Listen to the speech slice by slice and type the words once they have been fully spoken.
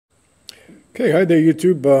Okay, hi there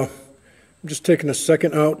YouTube. I'm just taking a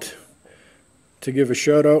second out to give a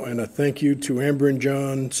shout out and a thank you to Amber and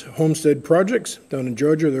Jon's homestead projects down in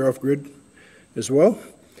Georgia. They're off grid as well.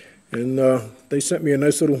 And they sent me a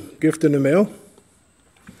nice little gift in the mail.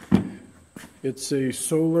 It's a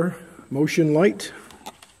solar motion light.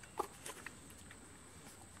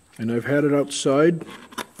 And I've had it outside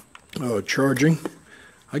charging.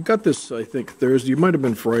 I got this, I think, Thursday. It might have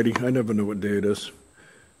been Friday. I never know what day it is.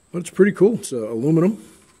 But it's pretty cool. It's aluminum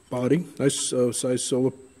body, nice size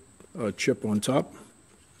solar chip on top.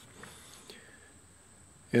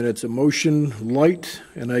 And it's a motion light,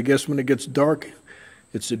 and I guess when it gets dark,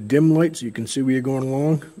 it's a dim light, so you can see where you're going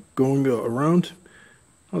around.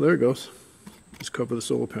 Oh, there it goes. Just cover the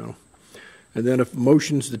solar panel. And then if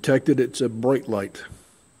motion's detected, it's a bright light.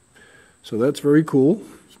 So that's very cool.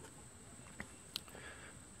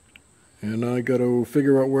 And I got to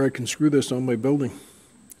figure out where I can screw this on my building.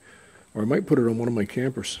 Or I might put it on one of my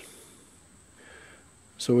campers.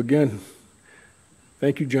 So again,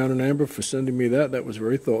 thank you, Jon and Amber, for sending me that. That was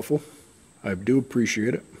very thoughtful. I do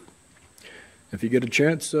appreciate it. If you get a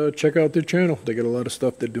chance, check out their channel. They got a lot of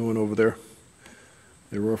stuff they're doing over there.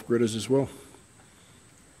 They're off-gridders as well.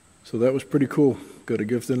 So that was pretty cool. Got a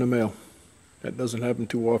gift in the mail. That doesn't happen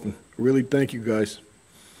too often. Really, thank you guys.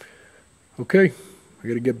 Okay, I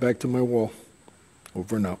got to get back to my wall.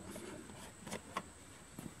 Over and out.